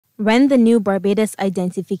When the new Barbados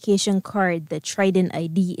identification card, the Trident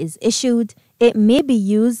ID, is issued, it may be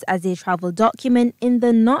used as a travel document in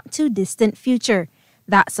the not-too-distant future.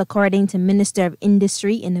 That's according to Minister of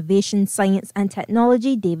Industry, Innovation, Science and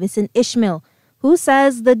Technology, Davison Ishmael, who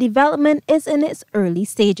says the development is in its early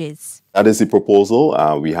stages. That is the proposal.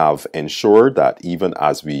 We have ensured that even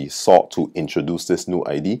as we sought to introduce this new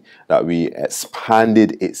ID, that we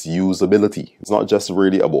expanded its usability. It's not just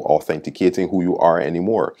really about authenticating who you are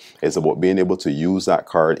anymore. It's about being able to use that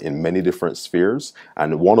card in many different spheres.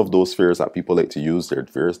 And one of those spheres that people like to use their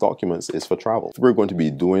various documents is for travel. If we're going to be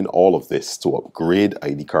doing all of this to upgrade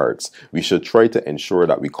ID cards, we should try to ensure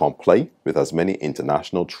that we comply with as many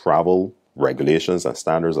international travel regulations and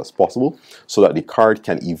standards as possible so that the card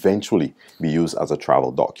can eventually be used as a travel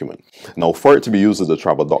document. Now, for it to be used as a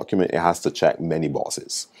travel document, it has to check many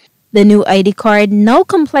boxes. The new ID card now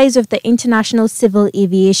complies with the International Civil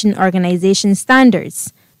Aviation Organization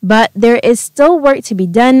standards, but there is still work to be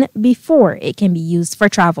done before it can be used for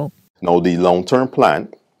travel. Now, the long-term plan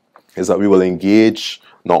is that we will engage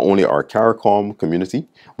not only our CARICOM community,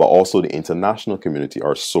 but also the international community,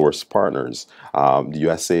 our source partners, the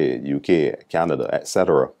USA, UK, Canada,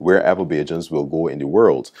 etc., wherever Bajans will go in the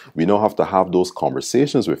world. We now have to have those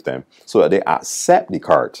conversations with them so that they accept the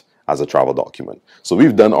card as a travel document. So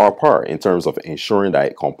we've done our part in terms of ensuring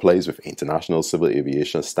that it complies with international civil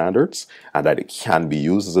aviation standards and that it can be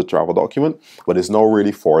used as a travel document, but it's now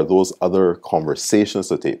really for those other conversations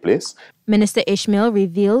to take place. Minister Ishmael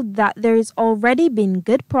revealed that there has already been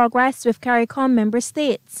good progress with CARICOM member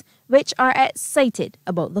states, which are excited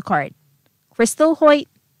about the card. Krystal Hoyte,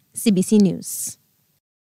 CBC News.